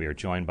 We are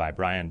joined by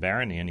Brian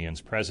Barron, the Indians'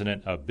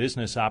 president of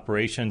business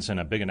operations, and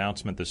a big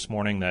announcement this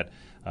morning that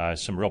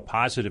some real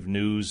positive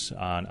news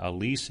on a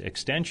lease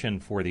extension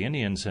for the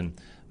Indians. And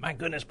my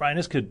goodness, Brian,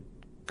 this could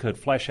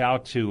flesh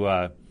out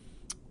to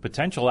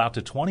potential out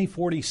to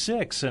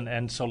 2046.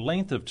 And so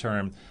length of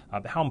term,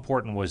 how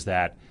important was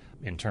that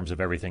in terms of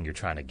everything you're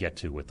trying to get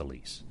to with the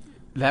lease?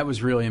 That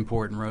was really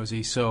important,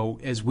 Rosie. So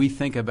as we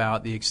think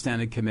about the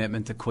extended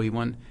commitment to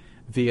Cleveland,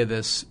 via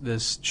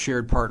this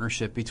shared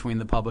partnership between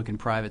the public and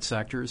private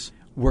sectors,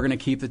 we're going to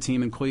keep the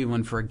team in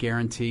Cleveland for a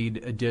guaranteed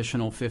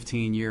additional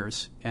 15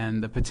 years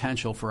and the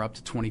potential for up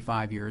to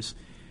 25 years.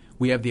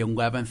 We have the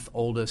 11th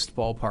oldest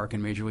ballpark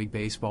in Major League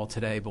Baseball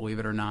today, believe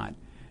it or not.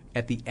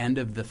 At the end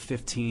of the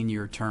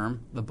 15-year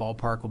term, the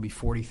ballpark will be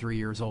 43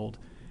 years old.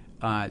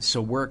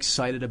 So we're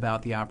excited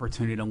about the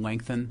opportunity to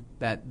lengthen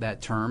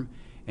that term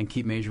and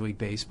keep Major League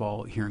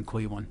Baseball here in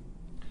Cleveland.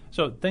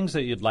 So things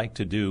that you'd like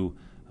to do,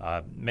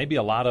 maybe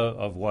a lot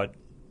of what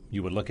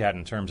you would look at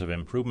in terms of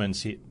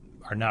improvements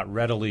are not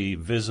readily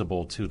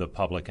visible to the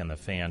public and the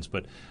fans,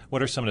 but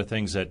what are some of the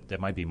things that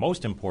might be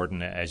most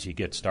important as you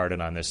get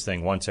started on this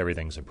thing once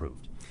everything's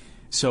approved?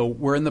 So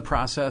we're in the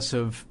process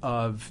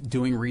of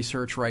doing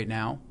research right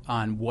now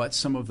on what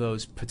some of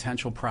those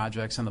potential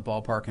projects on the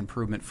ballpark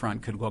improvement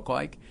front could look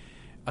like.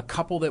 A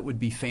couple that would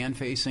be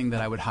fan-facing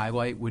that I would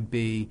highlight would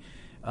be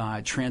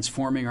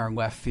transforming our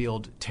left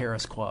field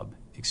terrace club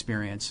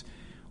experience.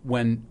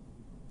 When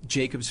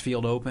Jacobs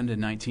Field opened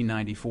in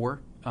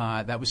 1994,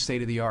 that was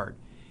state-of-the-art.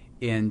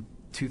 In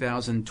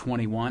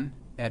 2021,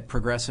 at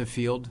Progressive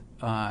Field,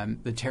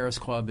 the terrace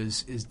club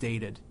is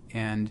dated,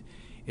 and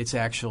it's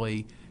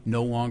actually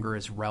no longer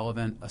as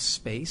relevant a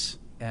space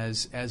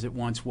as it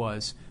once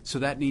was. So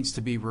that needs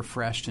to be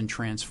refreshed and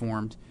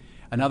transformed.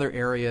 Another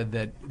area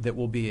that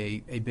will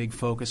be a big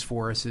focus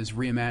for us is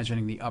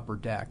reimagining the upper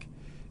deck.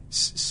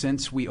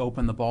 Since we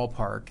opened the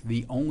ballpark,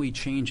 the only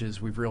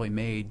changes we've really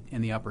made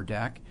in the upper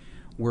deck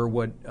were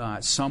what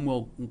some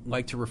will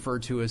like to refer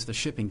to as the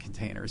shipping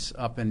containers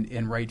up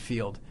in right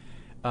field.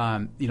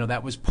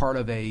 That was part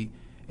of a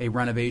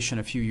renovation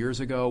a few years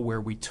ago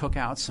where we took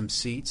out some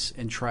seats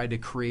and tried to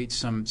create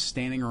some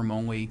standing room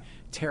only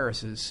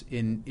terraces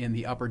in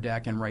the upper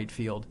deck and right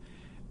field.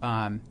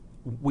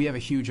 We have a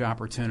huge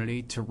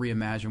opportunity to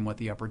reimagine what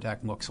the upper deck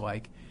looks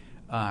like.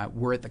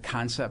 We're at the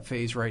concept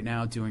phase right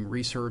now doing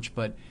research,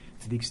 but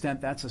to the extent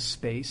that's a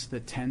space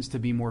that tends to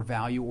be more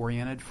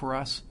value-oriented for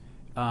us,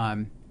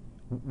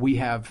 we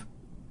have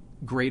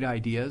great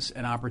ideas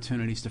and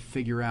opportunities to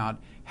figure out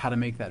how to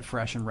make that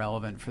fresh and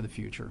relevant for the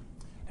future.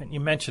 And you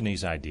mentioned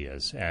these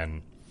ideas,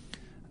 and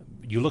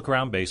you look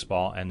around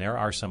baseball, and there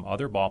are some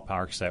other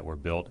ballparks that were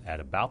built at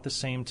about the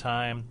same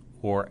time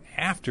or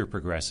after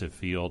Progressive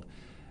Field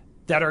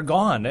that are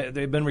gone.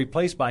 They've been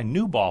replaced by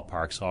new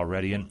ballparks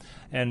already.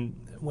 And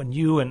when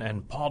you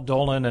and Paul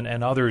Dolan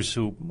and others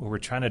who were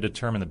trying to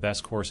determine the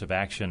best course of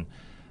action,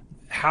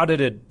 how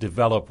did it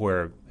develop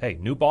where, hey,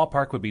 new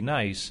ballpark would be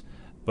nice,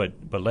 but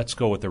let's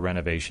go with the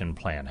renovation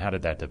plan? How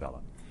did that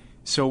develop?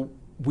 So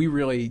we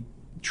really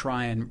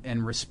try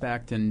and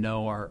respect and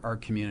know our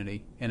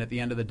community. And at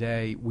the end of the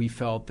day, we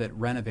felt that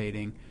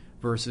renovating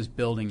versus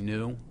building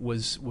new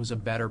was a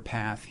better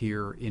path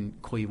here in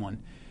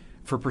Cleveland.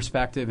 For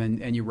perspective,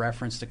 and you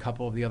referenced a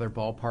couple of the other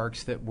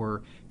ballparks that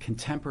were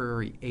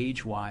contemporary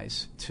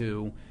age-wise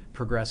to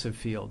Progressive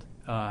Field.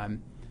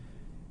 Down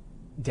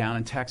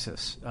in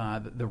Texas,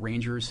 the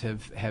Rangers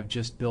have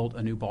just built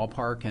a new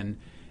ballpark, and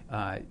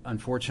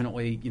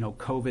unfortunately,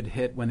 COVID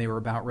hit when they were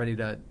about ready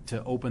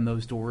to open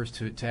those doors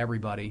to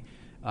everybody.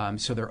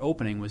 So their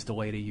opening was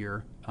delayed a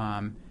year.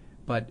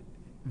 But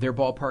their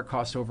ballpark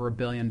cost over $1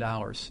 billion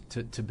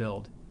to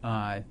build.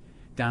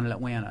 Down in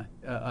Atlanta,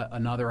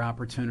 another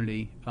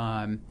opportunity.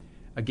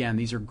 Again,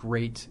 these are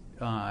great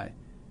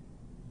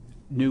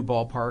new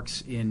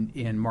ballparks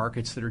in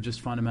markets that are just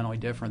fundamentally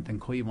different than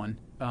Cleveland.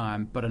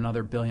 But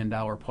another $1 billion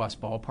plus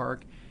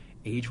ballpark,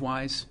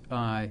 age-wise,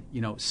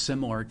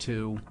 similar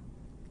to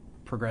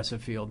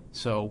Progressive Field.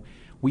 So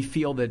we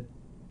feel that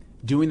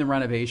doing the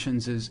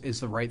renovations is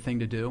the right thing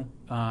to do.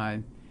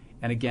 And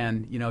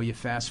again, you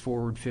fast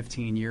forward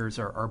 15 years,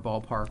 our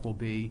ballpark will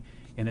be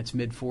in its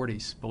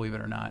mid-40s, believe it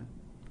or not.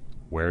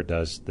 Where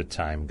does the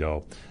time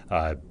go?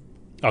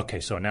 Okay,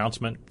 so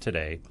announcement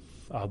today.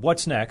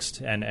 What's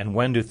next, and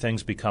when do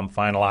things become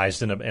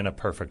finalized in a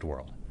perfect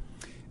world?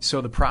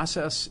 So the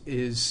process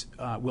is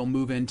we'll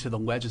move into the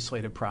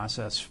legislative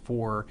process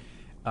for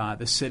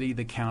the city,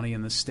 the county,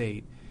 and the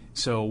state.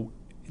 So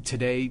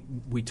today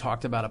we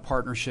talked about a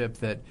partnership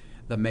that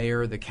the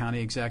mayor, the county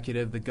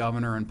executive, the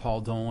governor, and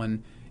Paul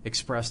Dolan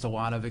expressed a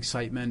lot of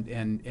excitement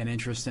and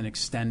interest in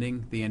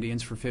extending the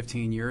Indians for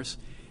 15 years.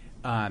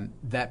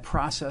 That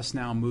process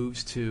now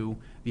moves to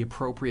the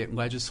appropriate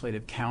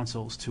legislative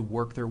councils to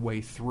work their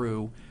way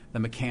through the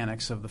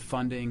mechanics of the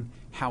funding,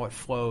 how it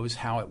flows,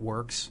 how it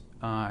works,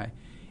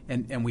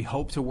 and we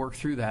hope to work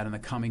through that in the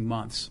coming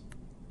months.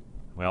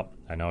 Well,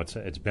 I know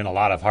it's been a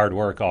lot of hard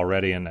work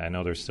already, and I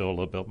know there's still a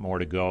little bit more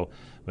to go.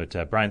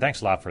 But, Brian,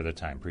 thanks a lot for the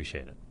time.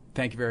 Appreciate it.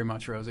 Thank you very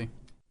much, Rosie.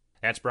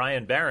 That's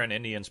Brian Barron,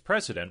 Indians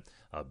president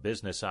of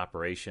business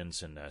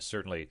operations, and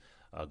certainly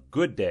a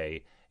good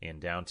day in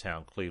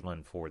downtown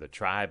Cleveland for the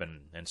Tribe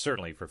and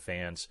certainly for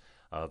fans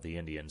of the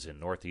Indians in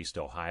Northeast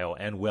Ohio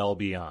and well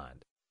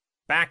beyond.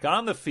 Back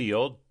on the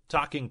field,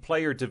 talking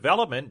player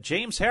development,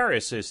 James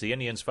Harris is the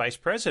Indians' vice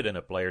president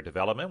of player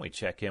development. We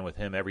check in with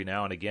him every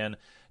now and again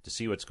to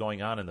see what's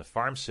going on in the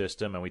farm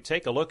system, and we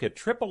take a look at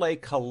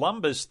AAA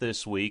Columbus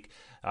this week,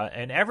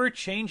 an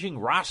ever-changing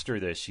roster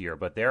this year,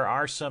 but there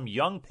are some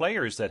young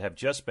players that have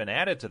just been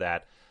added to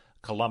that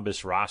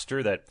Columbus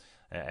roster that,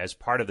 as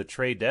part of the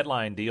trade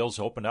deadline deals,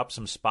 opened up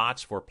some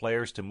spots for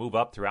players to move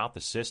up throughout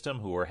the system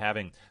who are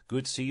having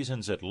good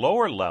seasons at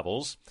lower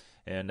levels.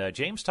 And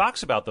James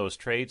talks about those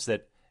trades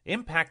that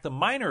impact the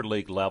minor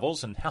league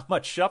levels and how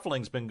much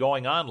shuffling's been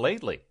going on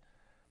lately.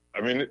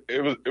 I mean,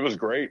 it was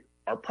great.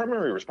 Our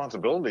primary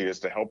responsibility is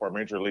to help our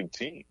major league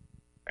team.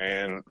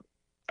 And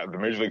the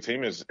major league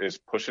team is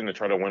pushing to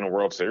try to win a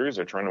World Series.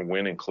 They're trying to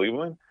win in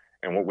Cleveland.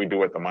 And what we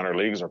do at the minor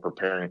leagues are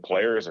preparing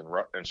players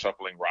and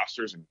shuffling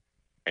rosters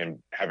and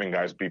having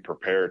guys be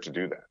prepared to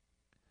do that.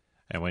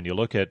 And when you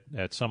look at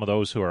some of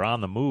those who are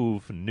on the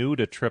move, new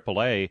to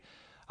AAA,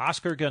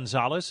 Oscar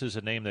Gonzalez is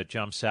a name that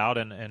jumps out.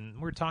 And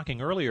we were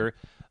talking earlier,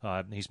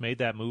 he's made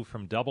that move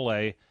from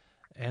AA,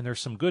 and there's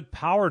some good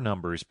power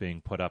numbers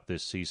being put up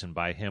this season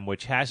by him,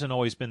 which hasn't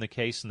always been the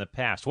case in the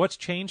past. What's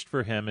changed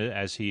for him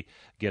as he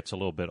gets a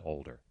little bit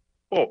older?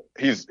 Well,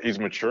 he's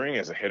maturing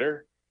as a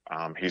hitter.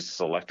 He's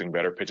selecting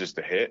better pitches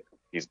to hit.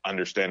 He's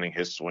understanding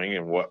his swing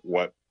and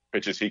what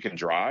pitches he can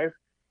drive.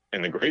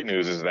 And the great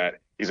news is that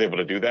he's able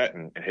to do that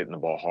and hitting the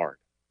ball hard.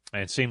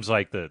 And it seems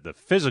like the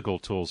physical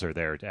tools are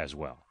there as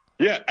well.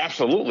 Yeah,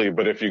 absolutely.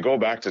 But if you go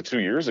back to 2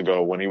 years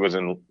ago when he was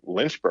in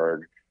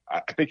Lynchburg,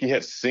 I think he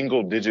had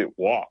single-digit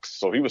walks,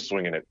 so he was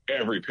swinging at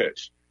every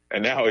pitch.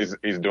 And now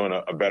he's doing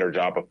a better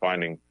job of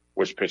finding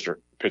which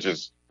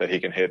pitches that he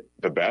can hit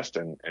the best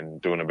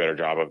and doing a better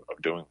job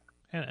of doing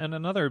that. And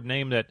another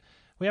name that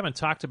we haven't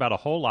talked about a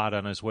whole lot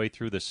on his way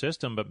through the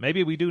system, but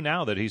maybe we do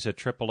now that he's at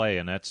AAA,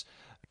 and that's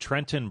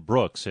Trenton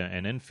Brooks,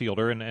 an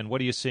infielder. And what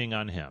are you seeing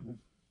on him?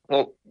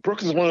 Well,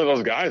 Brooks is one of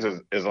those guys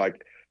is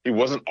like he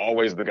wasn't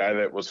always the guy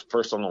that was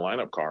first on the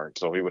lineup card,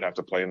 so he would have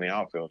to play in the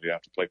outfield. He'd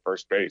have to play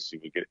first base. He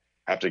would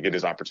have to get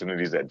his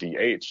opportunities at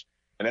DH.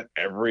 And at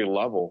every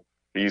level,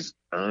 he's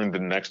earned the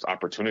next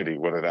opportunity,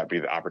 whether that be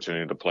the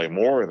opportunity to play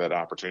more or that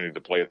opportunity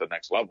to play at the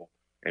next level.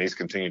 And he's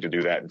continued to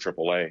do that in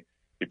AAA.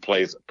 He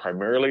plays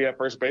primarily at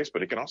first base,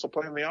 but he can also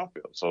play in the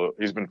outfield. So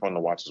he's been fun to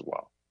watch as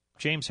well.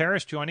 James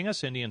Harris joining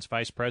us, Indians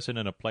Vice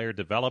President of Player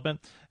Development,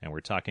 and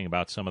we're talking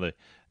about some of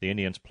the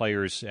Indians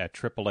players at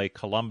AAA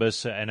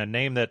Columbus, and a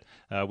name that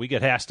we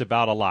get asked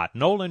about a lot,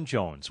 Nolan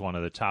Jones, one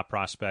of the top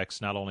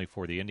prospects not only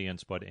for the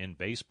Indians but in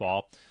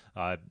baseball,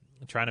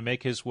 trying to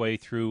make his way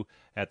through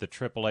at the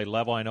AAA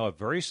level. I know a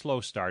very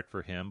slow start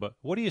for him, but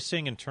what are you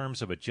seeing in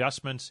terms of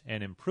adjustments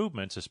and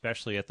improvements,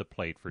 especially at the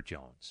plate for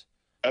Jones?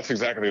 That's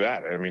exactly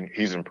that. I mean,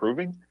 he's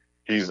improving.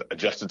 He's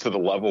adjusted to the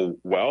level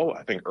well.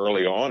 I think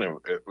early on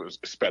it was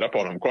sped up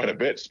on him quite a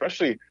bit,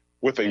 especially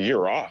with a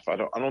year off. I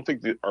don't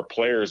think that our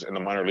players in the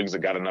minor leagues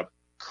have got enough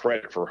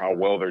credit for how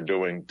well they're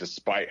doing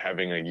despite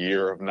having a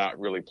year of not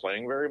really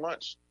playing very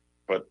much.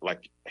 But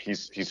like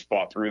he's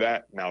fought through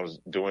that. Now is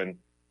doing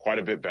quite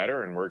a bit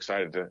better, and we're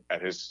excited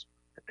at his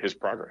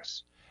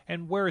progress.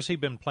 And where has he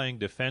been playing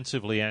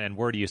defensively, and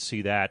where do you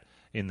see that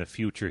in the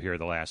future here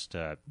the last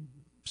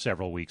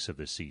several weeks of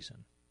the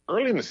season?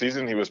 Early in the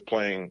season, he was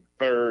playing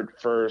third,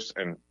 first,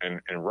 and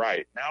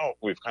right. Now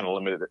we've kind of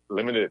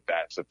limited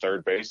that to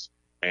third base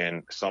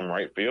and some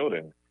right field,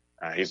 and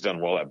he's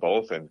done well at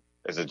both and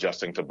is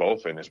adjusting to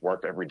both, and his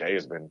work every day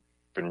has been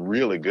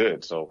really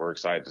good. So we're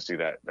excited to see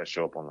that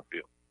show up on the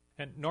field.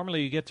 And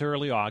normally you get to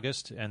early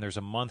August, and there's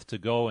a month to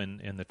go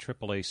in the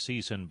AAA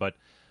season, but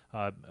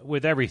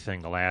with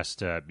everything the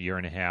last year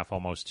and a half,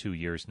 almost 2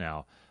 years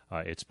now,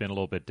 it's been a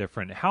little bit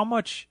different. How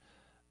much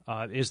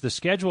is the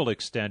schedule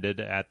extended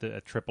at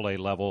the AAA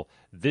level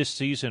this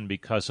season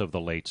because of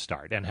the late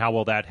start? And how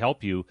will that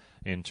help you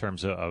in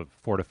terms of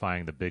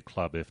fortifying the big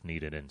club if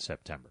needed in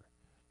September?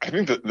 I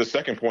think the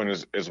second point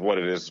is what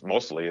it is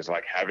mostly, is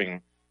like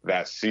having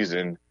that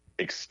season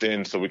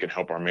extend so we can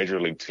help our major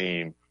league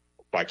team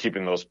by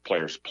keeping those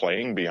players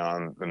playing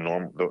beyond the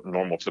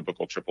normal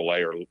typical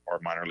AAA or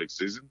minor league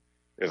season.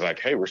 Is like,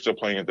 hey, we're still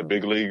playing at the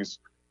big leagues.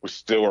 We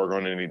still are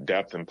going to need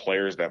depth and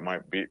players that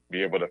might be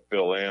able to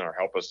fill in or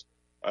help us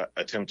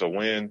attempt to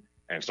win.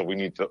 And so we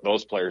need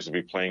those players to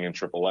be playing in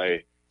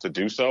AAA to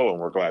do so, and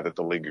we're glad that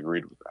the league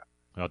agreed with that.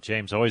 Well,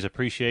 James, always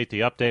appreciate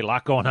the update. A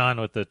lot going on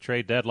with the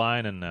trade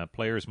deadline and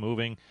players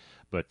moving,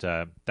 but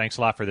thanks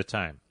a lot for the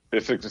time.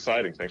 It's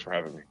exciting. Thanks for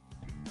having me.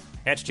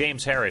 That's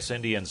James Harris,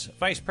 Indians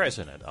Vice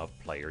President of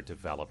Player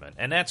Development.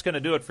 And that's going to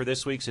do it for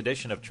this week's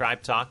edition of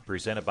Tribe Talk,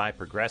 presented by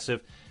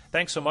Progressive.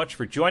 Thanks so much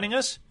for joining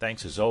us.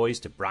 Thanks, as always,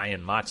 to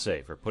Brian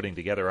Motze for putting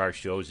together our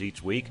shows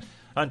each week.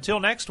 Until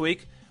next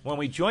week, when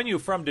we join you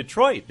from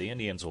Detroit, the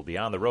Indians will be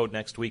on the road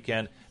next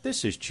weekend.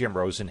 This is Jim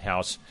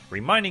Rosenhaus,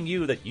 reminding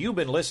you that you've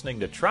been listening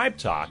to Tribe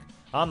Talk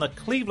on the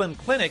Cleveland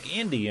Clinic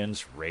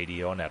Indians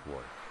Radio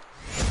Network.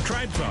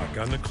 Tribe Talk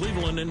on the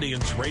Cleveland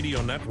Indians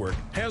Radio Network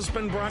has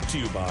been brought to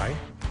you by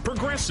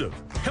Progressive,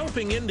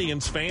 helping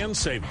Indians fans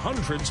save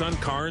hundreds on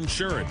car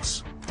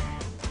insurance.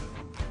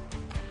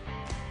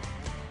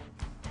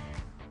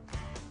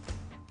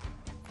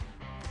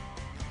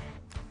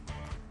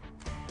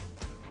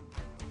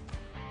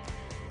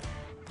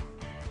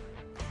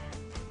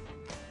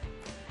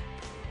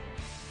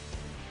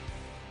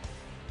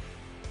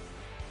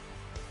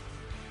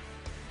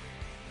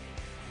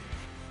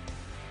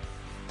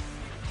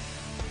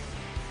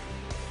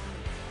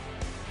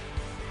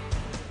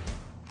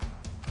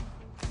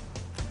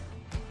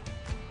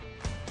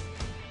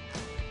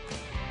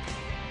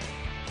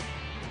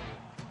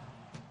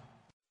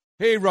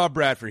 Hey, Rob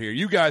Bradford here.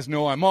 You guys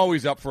know I'm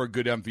always up for a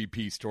good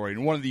MVP story,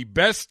 and one of the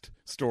best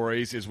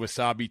stories is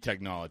Wasabi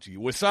Technology.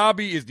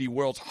 Wasabi is the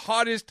world's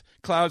hottest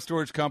cloud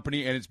storage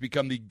company, and it's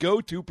become the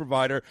go-to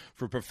provider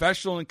for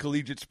professional and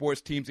collegiate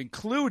sports teams,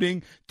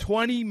 including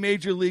 20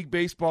 Major League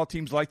Baseball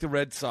teams like the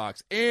Red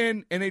Sox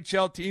and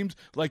NHL teams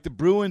like the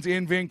Bruins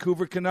and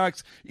Vancouver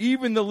Canucks.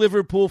 Even the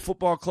Liverpool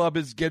Football Club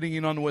is getting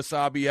in on the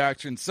Wasabi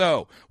action.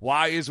 So,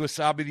 why is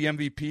Wasabi the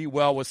MVP?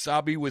 Well,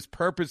 Wasabi was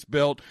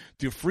purpose-built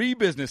to free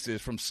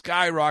businesses from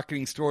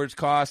skyrocketing storage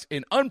costs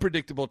and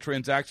unpredictable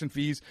transaction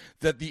fees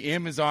that the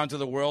Amazons of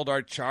the world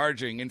are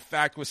charging. In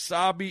fact,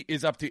 Wasabi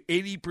is up to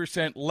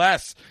 80%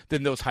 less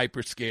than those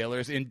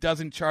hyperscalers and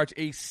doesn't charge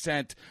a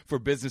cent for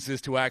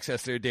businesses to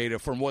access their data.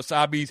 From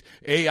Wasabi's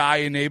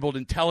AI-enabled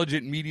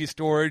intelligent media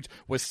storage,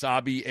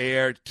 Wasabi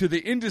Air, to the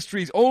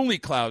industry's only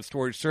cloud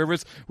storage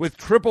service with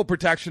triple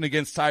protection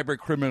against cyber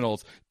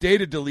criminals,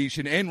 data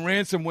deletion, and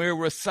ransomware,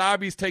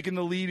 Wasabi's taken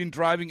the lead in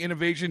driving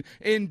innovation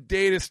in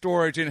data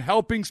storage and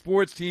helping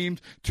sports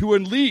teams to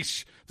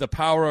unleash the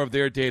power of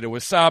their data.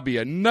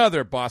 Wasabi,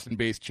 another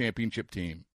Boston-based championship team.